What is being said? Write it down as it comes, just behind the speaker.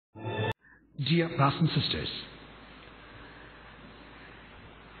Dear brothers and sisters,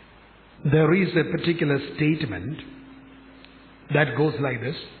 there is a particular statement that goes like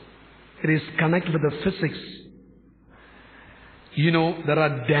this. It is connected with the physics. You know, there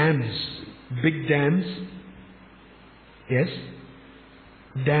are dams, big dams. Yes?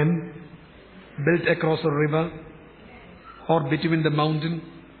 Dam built across a river or between the mountain.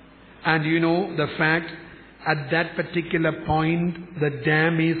 And you know the fact, at that particular point, the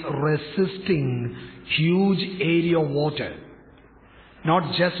dam is resisting huge area of water.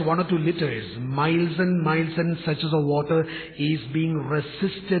 Not just 1 or 2 liters, miles and stretches of water is being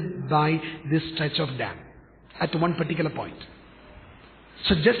resisted by this stretch of dam at one particular point.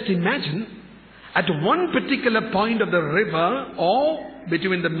 So just imagine, at one particular point of the river or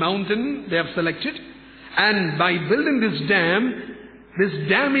between the mountain they have selected, and by building this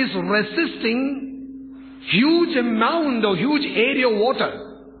dam is resisting huge amount or huge area of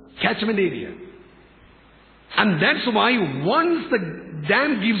water, catchment area. And that's why once the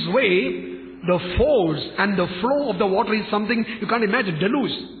dam gives way, the force and the flow of the water is something you can't imagine,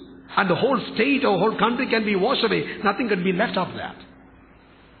 deluge. And the whole state or whole country can be washed away. Nothing can be left of that.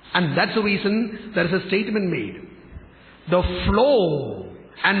 And that's the reason there is a statement made. The flow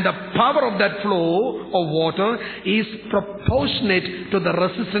and the power of that flow of water is proportionate to the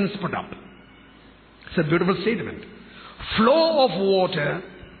resistance put up. It's a beautiful statement. Flow of water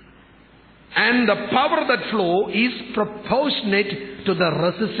and the power of that flow is proportionate to the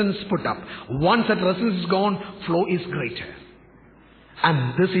resistance put up. Once that resistance is gone, flow is greater.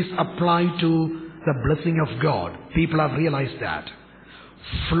 And this is applied to the blessing of God. People have realized that.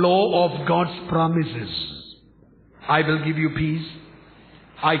 Flow of God's promises. I will give you peace.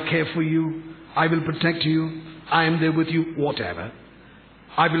 I care for you. I will protect you. I am there with you. Whatever.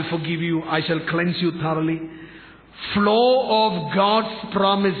 I will forgive you. I shall cleanse you thoroughly. Flow of God's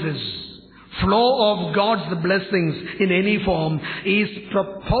promises, flow of God's blessings in any form is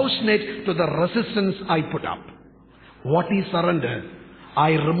proportionate to the resistance I put up. What is surrender?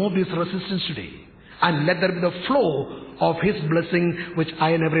 I remove this resistance today and let there be the flow of His blessing which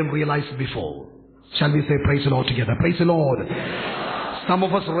I never realized before. Shall we say praise the Lord together? Praise the Lord. Some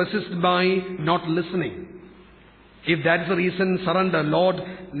of us resist by not listening. If that's the reason, surrender. Lord,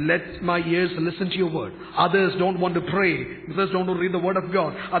 let my ears listen to your word. Others don't want to pray. Others don't want to read the word of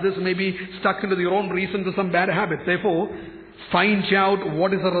God. Others may be stuck into their own reason to some bad habit. Therefore, find out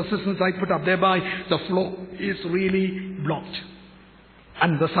what is the resistance I put up. Thereby, the flow is really blocked.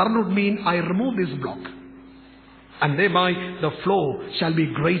 And the surrender would mean I remove this block. And thereby, the flow shall be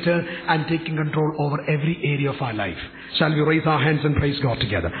greater and taking control over every area of our life. Shall we raise our hands and praise God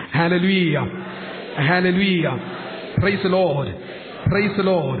together? Hallelujah. Hallelujah. Praise the Lord. Praise the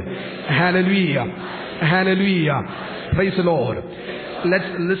Lord. Hallelujah. Hallelujah. Praise the Lord.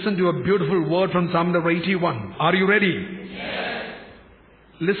 Let's listen to a beautiful word from Psalm number 81. Are you ready? Yes.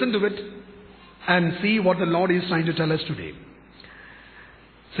 Listen to it and see what the Lord is trying to tell us today.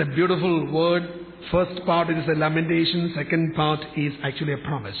 It's a beautiful word. First part is a lamentation. Second part is actually a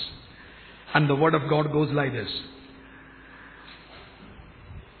promise. And the word of God goes like this.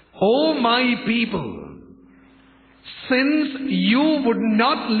 O my people, since you would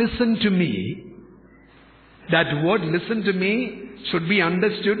not listen to me, that word listen to me should be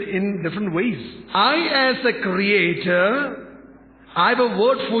understood in different ways. I as a creator, I have a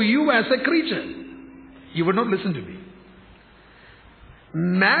word for you as a creature. You would not listen to me.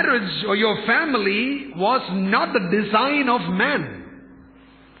 Marriage or your family was not the design of man.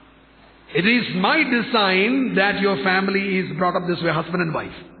 It is my design that your family is brought up this way, husband and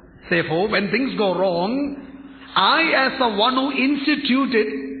wife. Therefore, when things go wrong, I as the one who instituted,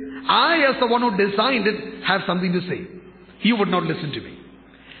 I as the one who designed it, have something to say. You would not listen to me.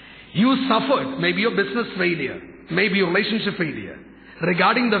 You suffered, maybe your business failure, maybe your relationship failure.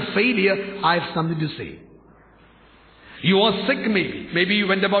 Regarding the failure, I have something to say. You are sick maybe. Maybe you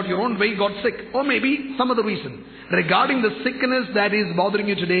went about your own way, got sick. Or maybe some other reason. Regarding the sickness that is bothering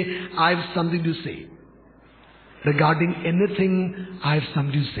you today, I have something to say. Regarding anything, I have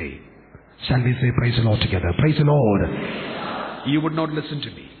something to say. Shall we say praise the Lord together? Praise the Lord. You would not listen to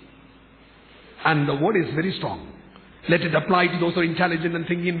me. And the word is very strong. Let it apply to those who are intelligent and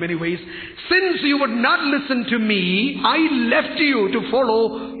thinking in many ways. Since you would not listen to me, I left you to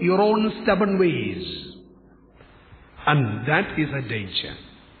follow your own stubborn ways. And that is a danger.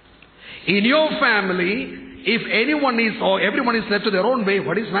 In your family, if anyone is or everyone is left to their own way,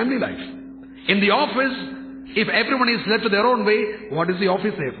 what is family life? In the office, if everyone is left to their own way, what is the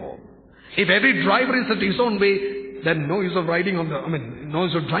office there for? If every driver is left to his own way, then no use of riding on no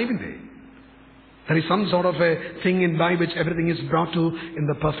use of driving there. There is some sort of a thing in by which everything is brought to in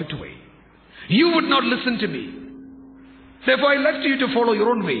the perfect way. You would not listen to me. Therefore I left you to follow your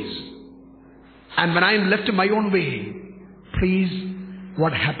own ways. And when I am left to my own way, please,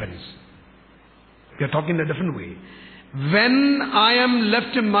 what happens? We are talking in a different way. When I am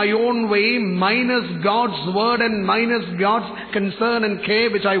left in my own way, minus God's word and minus God's concern and care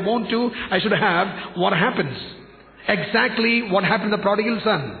which I should have, what happens? Exactly what happened to the prodigal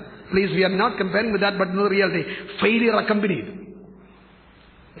son. Please, we are not comparing with that, but no reality. Failure accompanied.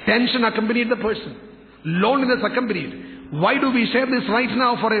 Tension accompanied the person. Loneliness accompanied. Why do we share this right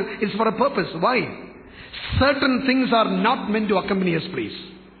now? It's for a purpose. Why? Certain things are not meant to accompany us, please.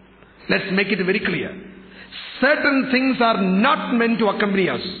 Let's make it very clear. Certain things are not meant to accompany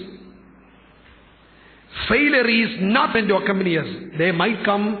us. Failure is not meant to accompany us. They might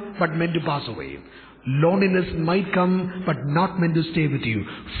come, but meant to pass away. Loneliness might come, but not meant to stay with you.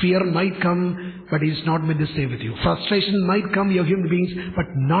 Fear might come, but is not meant to stay with you. Frustration might come, you're human beings, but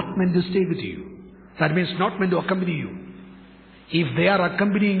not meant to stay with you. That means not meant to accompany you. If they are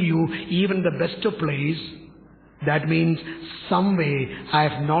accompanying you, even the best of place, that means some way I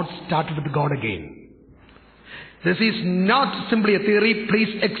have not started with God again. This is not simply a theory,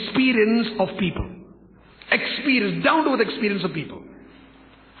 please, experience of people. Experience, down to earth experience of people.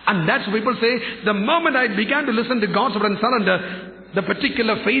 And that's what people say, the moment I began to listen to God's word and surrender, the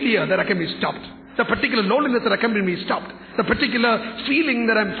particular failure that accompanied me stopped. The particular loneliness that accompanied me stopped. The particular feeling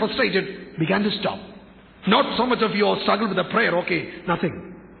that I'm frustrated began to stop. Not so much of your struggle with the prayer, okay,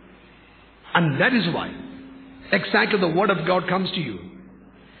 nothing. And that is why exactly the word of God comes to you.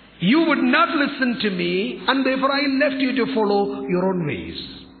 You would not listen to me, and therefore I left you to follow your own ways.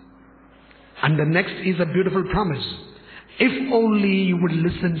 And the next is a beautiful promise. If only you would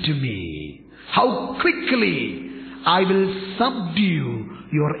listen to me, how quickly I will subdue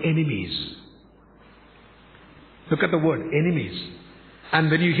your enemies. Look at the word, enemies. And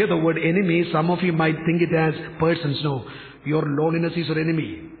when you hear the word enemy, some of you might think it as persons. No, your loneliness is your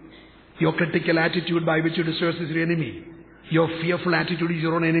enemy. Your critical attitude by which you distress is your enemy. Your fearful attitude is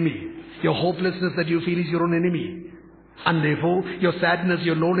your own enemy. Your hopelessness that you feel is your own enemy. And therefore, your sadness,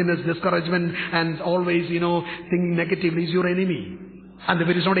 your loneliness, discouragement, and always, thinking negatively is your enemy. And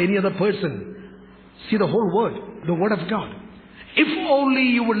there is not any other person. See the whole word, the word of God. If only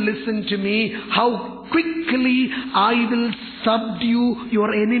you would listen to me, how quickly I will subdue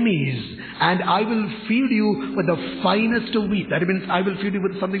your enemies, and I will feed you with the finest of wheat. That means I will feed you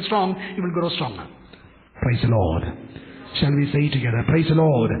with something strong, you will grow stronger. Praise the Lord. Shall we say together, praise the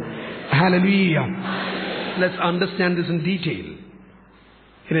Lord. Hallelujah. Let's understand this in detail,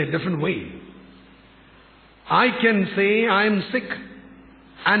 in a different way. I can say I am sick,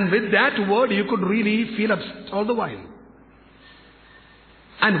 and with that word you could really feel upset all the while.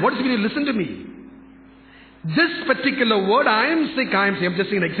 And what is when you listen to me? This particular word, I am sick, I'm just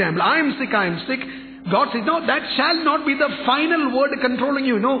saying an example. I am sick, God says, no, that shall not be the final word controlling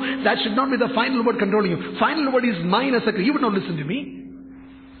you. No, that should not be the final word controlling you. Final word is mine as a creature. You would not listen to me.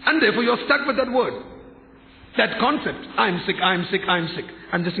 And therefore you're stuck with that word. That concept, I'm sick. I'm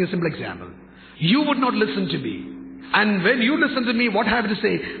just giving a simple example. You would not listen to me. And when you listen to me, what I have to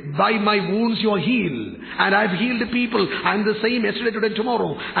say? By my wounds you are healed. And I've healed the people. I'm the same yesterday, today,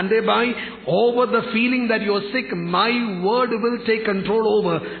 tomorrow. And thereby, over the feeling that you're sick, my word will take control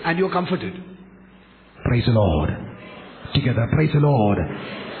over and you're comforted. Praise the Lord. Together, praise the Lord.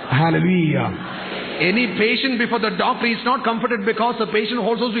 Hallelujah. Any patient before the doctor is not comforted because the patient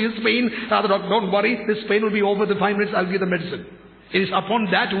holds on to his pain. Rather, don't worry, this pain will be over the 5 minutes, I'll give the medicine. It is upon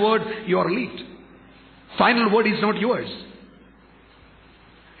that word you are relieved. Final word is not yours.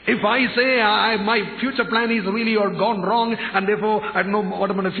 If I say my future plan is really or gone wrong and therefore I don't know what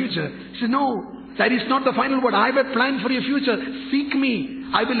about the future. He says, no, that is not the final word. I have a plan for your future. Seek me.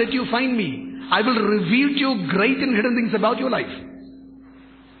 I will let you find me. I will reveal to you great and hidden things about your life.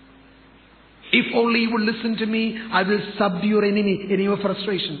 If only you would listen to me, I will subdue your enemy in your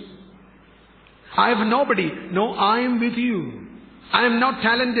frustration. I have nobody. No, I am with you. I am not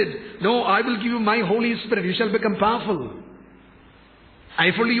talented. No, I will give you my Holy Spirit. You shall become powerful.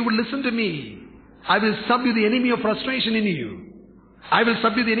 If only you would listen to me, I will subdue the enemy of frustration in you. I will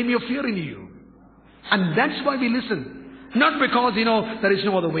subdue the enemy of fear in you. And that's why we listen. Not because, there is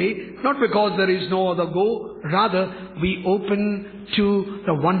no other way. Not because there is no other go. Rather, we open to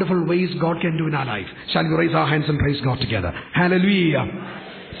the wonderful ways God can do in our life. Shall we raise our hands and praise God together? Hallelujah.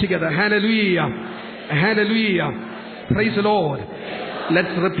 Together. Hallelujah. Hallelujah. Praise the Lord.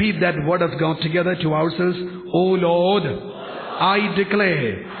 Let's repeat that word of God together to ourselves. O Lord, I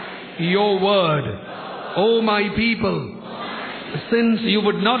declare your word. O my people, since you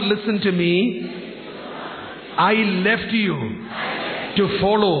would not listen to me, I left you to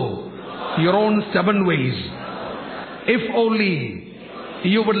follow your own stubborn ways. If only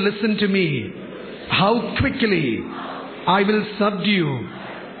you would listen to me, how quickly I will subdue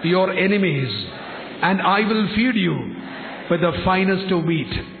your enemies, and I will feed you with the finest of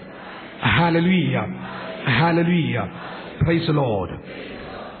wheat. Hallelujah. Hallelujah. Praise the Lord.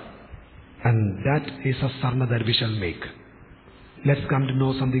 And that is a sermon that we shall make. Let's come to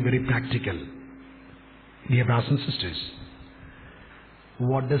know something very practical. Dear brothers and sisters,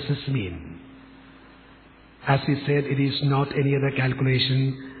 what does this mean? As we said, it is not any other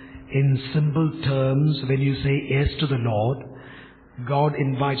calculation. In simple terms, when you say yes to the Lord, God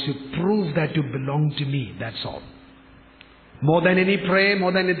invites you, prove that you belong to me. That's all. More than any prayer,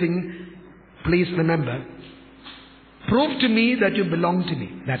 more than anything, please remember, prove to me that you belong to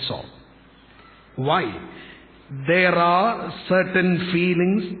me. That's all. Why? There are certain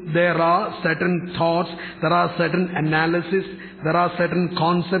feelings, there are certain thoughts, there are certain analysis, there are certain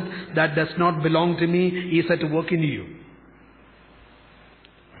concepts that does not belong to me. He is at work in you.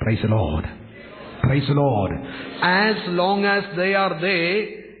 Praise the Lord. Praise the Lord. As long as they are there,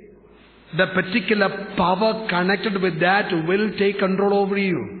 the particular power connected with that will take control over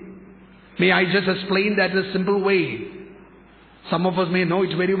you. May I just explain that in a simple way? Some of us may know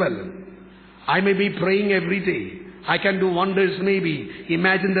it very well. I may be praying every day. I can do wonders maybe.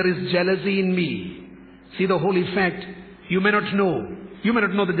 Imagine there is jealousy in me. See the whole effect. You may not know. You may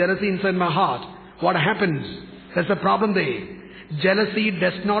not know the jealousy inside my heart. What happens? There's a problem there. Jealousy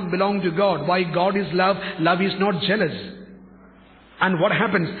does not belong to God. Why? God is love. Love is not jealous. And what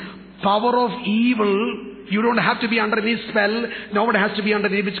happens? Power of evil. You don't have to be under any spell. No one has to be under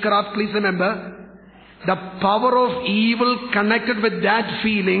any witchcraft. Please remember. The power of evil connected with that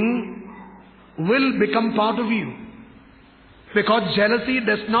feeling will become part of you. Because jealousy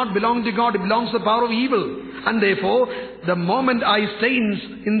does not belong to God. It belongs to the power of evil. And therefore, the moment I stay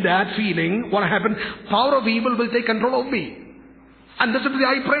in that feeling, what happens? Power of evil will take control of me. And this is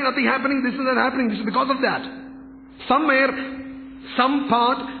I pray, nothing happening, this is not happening. This is because of that. Somewhere, some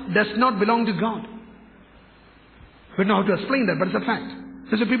part does not belong to God. We don't know how to explain that, but it's a fact.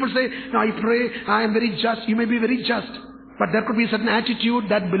 So people say, no, I pray, I am very just. You may be very just. But there could be a certain attitude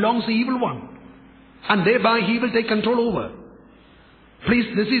that belongs to the evil one. And thereby he will take control over. Please,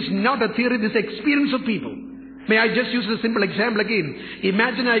 this is not a theory, this is experience of people. May I just use a simple example again?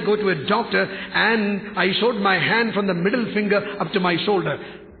 Imagine I go to a doctor and I showed my hand from the middle finger up to my shoulder.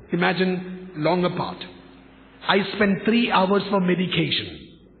 Imagine long apart. I spent 3 hours for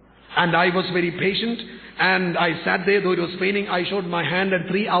medication. And I was very patient and I sat there, though it was paining. I showed my hand and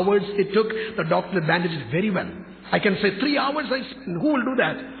 3 hours it took. The doctor bandaged it very well. I can say 3 hours I spent. Who will do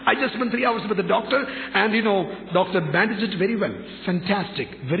that? I just spent 3 hours with the doctor and doctor bandaged it very well. Fantastic.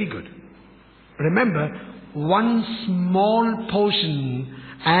 Very good. Remember, one small portion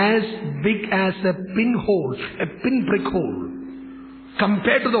as big as a pinhole, a pinprick hole.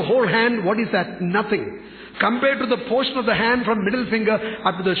 Compared to the whole hand, what is that? Nothing. Compared to the portion of the hand from middle finger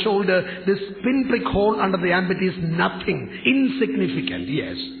up to the shoulder, this pinprick hole under the armpit is nothing. Insignificant,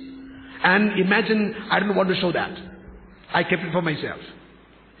 yes. And imagine, I don't want to show that. I kept it for myself.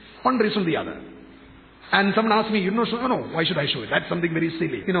 One reason or the other. And someone asked me, no, why should I show it? That's something very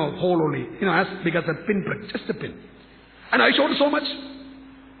silly. Hole only. As big as a pinprick, just a pin. And I showed so much.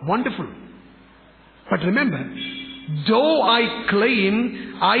 Wonderful. But remember, though I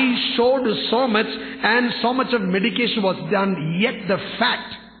claim I showed so much and so much of medication was done, yet the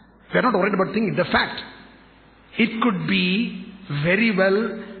fact, we're not worried about thinking, the fact, it could be very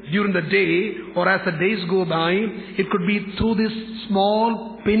well during the day or as the days go by, it could be through this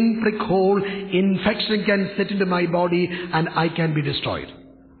small pinprick hole, infection can set into my body and I can be destroyed.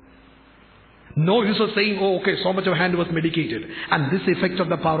 No use of saying, so much of hand was medicated. And this effect of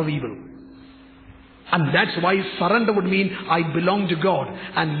the power of evil. And that's why surrender would mean I belong to God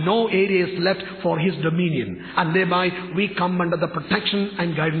and no area is left for His dominion. And thereby we come under the protection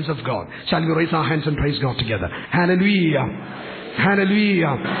and guidance of God. Shall we raise our hands and praise God together? Hallelujah.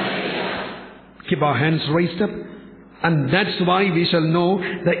 Hallelujah. Keep our hands raised up. And that's why we shall know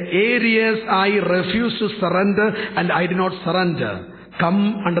the areas I refuse to surrender and I do not surrender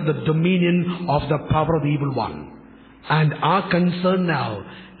come under the dominion of the power of the evil one. And our concern now,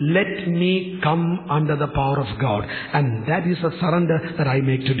 let me come under the power of God. And that is a surrender that I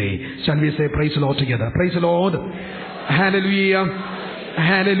make today. Shall we say praise the Lord together? Praise the Lord. Hallelujah.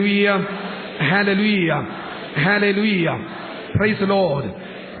 Hallelujah. Hallelujah. Hallelujah. Praise the Lord.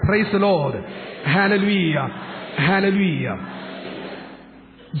 Praise the Lord. Hallelujah. Hallelujah.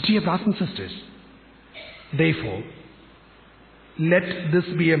 Dear brothers and sisters, therefore, let this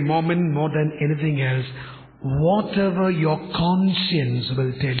be a moment more than anything else Whatever your conscience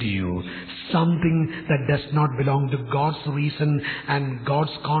will tell you, something that does not belong to God's reason and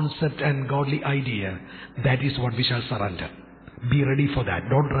God's concept and godly idea, that is what we shall surrender. Be ready for that.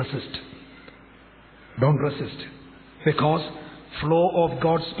 Don't resist. Don't resist. Because flow of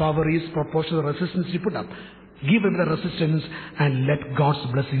God's power is proportional to the resistance you put up. Give him the resistance and let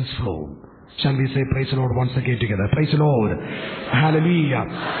God's blessings flow. Shall we say praise the Lord once again together? Praise the Lord. Hallelujah.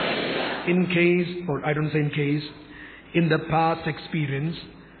 In case, or I don't say in case, in the past experience,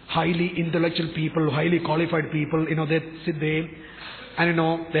 highly intellectual people, highly qualified people, they sit there and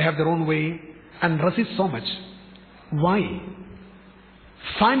they have their own way and resist so much. Why?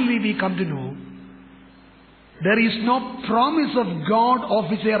 Finally we come to know there is no promise of God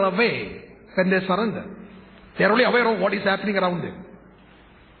of which they are aware when they surrender. They are only aware of what is happening around them.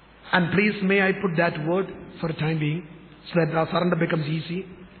 And please may I put that word for a time being so that our surrender becomes easy.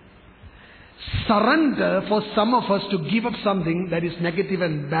 Surrender for some of us to give up something that is negative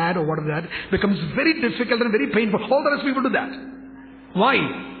and bad or whatever that becomes very difficult and very painful. All the rest people do that. Why?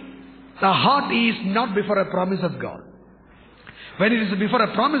 The heart is not before a promise of God. When it is before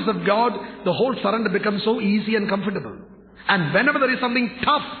a promise of God, the whole surrender becomes so easy and comfortable. And whenever there is something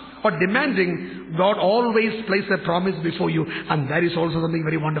tough or demanding, God always places a promise before you. And that is also something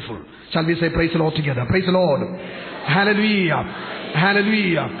very wonderful. Shall we say praise the Lord together? Praise the Lord. Hallelujah.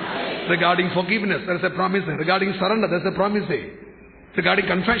 Hallelujah. Regarding forgiveness, there is a promise there. Regarding surrender, there is a promise there. Regarding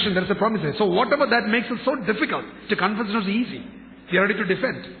confession, there is a promise there. So whatever that makes it so difficult, to confess is not easy. We are ready to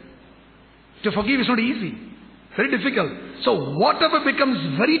defend. To forgive is not easy. Very difficult. So whatever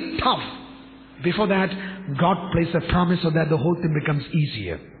becomes very tough, before that, God places a promise so that the whole thing becomes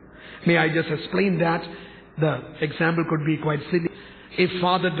easier. May I just explain that? The example could be quite silly. If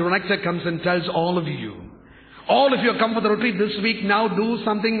Father Director comes and tells all of you come for the retreat this week, now do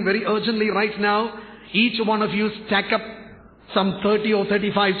something very urgently right now. Each one of you stack up some 30 or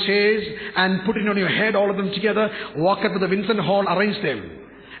 35 chairs and put it on your head, all of them together. Walk up to the Vincent Hall, arrange them.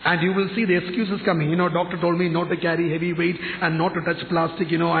 And you will see the excuses coming. Doctor told me not to carry heavy weight and not to touch plastic.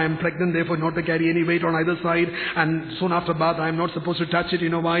 I am pregnant, therefore not to carry any weight on either side. And soon after bath, I am not supposed to touch it.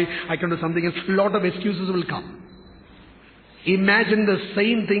 Why? I can do something else. A lot of excuses will come. Imagine the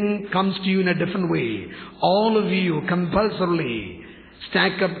same thing comes to you in a different way. All of you compulsorily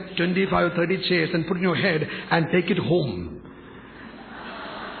stack up 25 or 30 chairs and put in your head and take it home.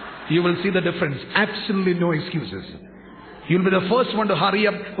 You will see the difference. Absolutely no excuses. You'll be the first one to hurry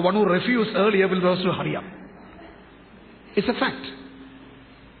up. The one who refused earlier will be the first to hurry up. It's a fact.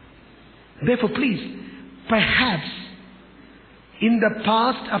 Therefore, please, perhaps in the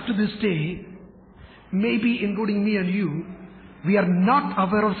past up to this day, maybe including me and you, we are not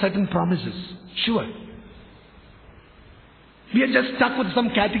aware of certain promises. Sure. We are just stuck with some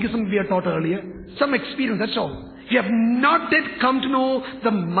catechism we are taught earlier. Some experience, that's all. We have not yet come to know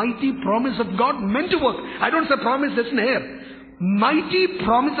the mighty promise of God meant to work. I don't say promise, listen here. Mighty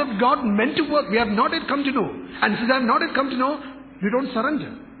promise of God meant to work. We have not yet come to know. And since I have not yet come to know, we don't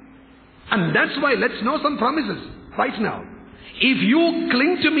surrender. And that's why let's know some promises right now. If you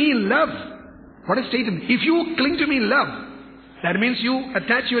cling to me in love, what is stated? If you cling to me in love, that means you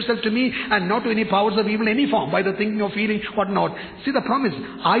attach yourself to me and not to any powers of evil in any form, by the thinking or feeling, whatnot. See the promise,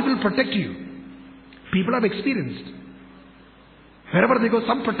 I will protect you. People have experienced. Wherever they go,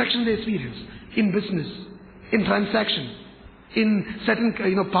 some protection they experience. In business, in transaction, in certain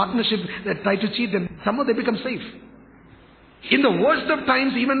partnership that try to cheat them. Somehow they become safe. In the worst of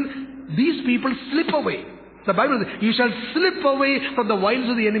times, even these people slip away. The Bible says, you shall slip away from the wiles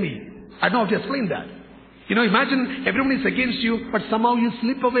of the enemy. I don't know how to explain that. Imagine everyone is against you, but somehow you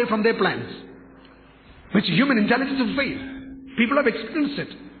slip away from their plans. Which human intelligence of faith. People have experienced it.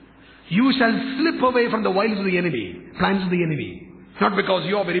 You shall slip away from the wiles of the enemy, plans of the enemy. Not because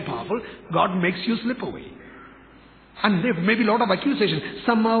you are very powerful. God makes you slip away. And there may be a lot of accusation.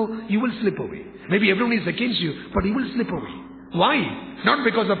 Somehow you will slip away. Maybe everyone is against you, but you will slip away. Why? Not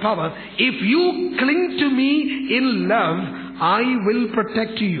because of power. If you cling to me in love, I will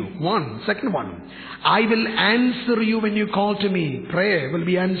protect you. One. Second one. I will answer you when you call to me. Prayer will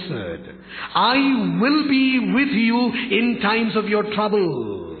be answered. I will be with you in times of your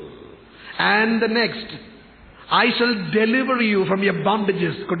trouble. And the next. I shall deliver you from your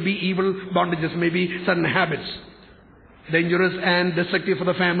bondages. Could be evil bondages, maybe certain habits. Dangerous and destructive for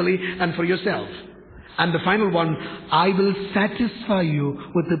the family and for yourself. And the final one, I will satisfy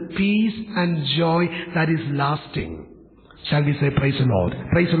you with the peace and joy that is lasting. Shall we say praise the Lord?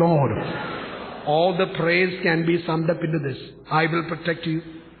 Praise the Lord. All the praise can be summed up into this. I will protect you.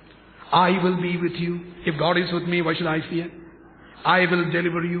 I will be with you. If God is with me, why should I fear? I will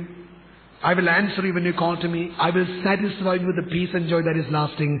deliver you. I will answer you when you call to me. I will satisfy you with the peace and joy that is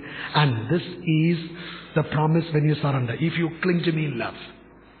lasting. And this is the promise when you surrender. If you cling to me in love.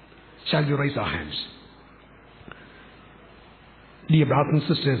 Shall we raise our hands? Dear brothers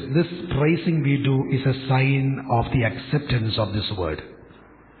and sisters, this praising we do is a sign of the acceptance of this word.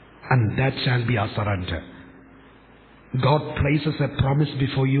 And that shall be our surrender. God places a promise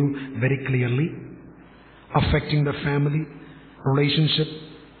before you very clearly, affecting the family, relationship,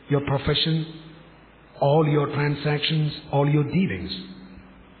 your profession, all your transactions, all your dealings.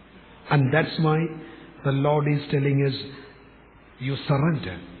 And that's why the Lord is telling us, you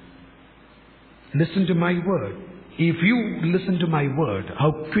surrender. Listen to my word. If you listen to my word,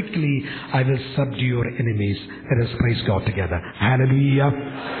 how quickly I will subdue your enemies. Let us praise God together. Hallelujah.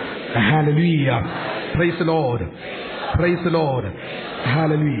 Hallelujah. Praise the Lord. Praise the Lord.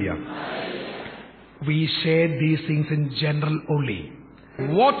 Hallelujah. We share these things in general only.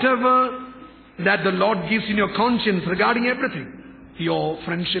 Whatever that the Lord gives in your conscience regarding everything, your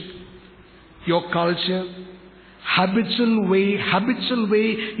friendship, your culture, habitual way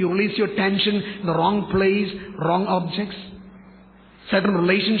you release your tension in the wrong place, wrong objects, certain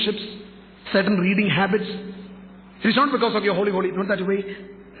relationships, certain reading habits. It is not because of your holy, not that way.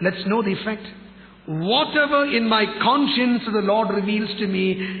 Let's know the effect. Whatever in my conscience the Lord reveals to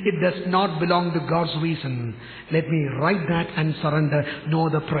me, it does not belong to God's reason. Let me write that and surrender. No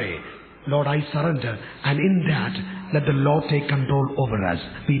other pray. Lord, I surrender. And in that, let the Lord take control over us.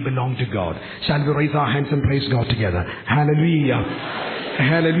 We belong to God. Shall we raise our hands and praise God together? Hallelujah.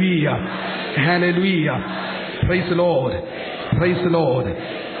 Hallelujah. Hallelujah. Praise the Lord. Praise the Lord.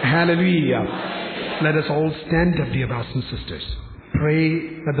 Hallelujah. Let us all stand up, dear brothers and sisters.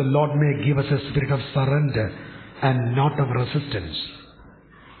 Pray that the Lord may give us a spirit of surrender and not of resistance.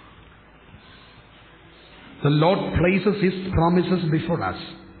 The Lord places His promises before us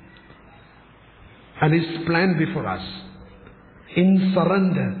and His plan before us. In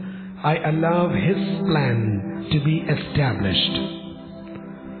surrender, I allow His plan to be established.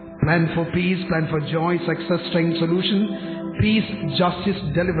 Plan for peace, plan for joy, success, strength, solution, peace, justice,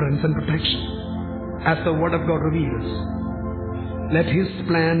 deliverance and protection, as the Word of God reveals. Let His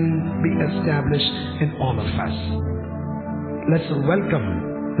plan be established in all of us. Let's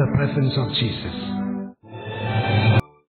welcome the presence of Jesus.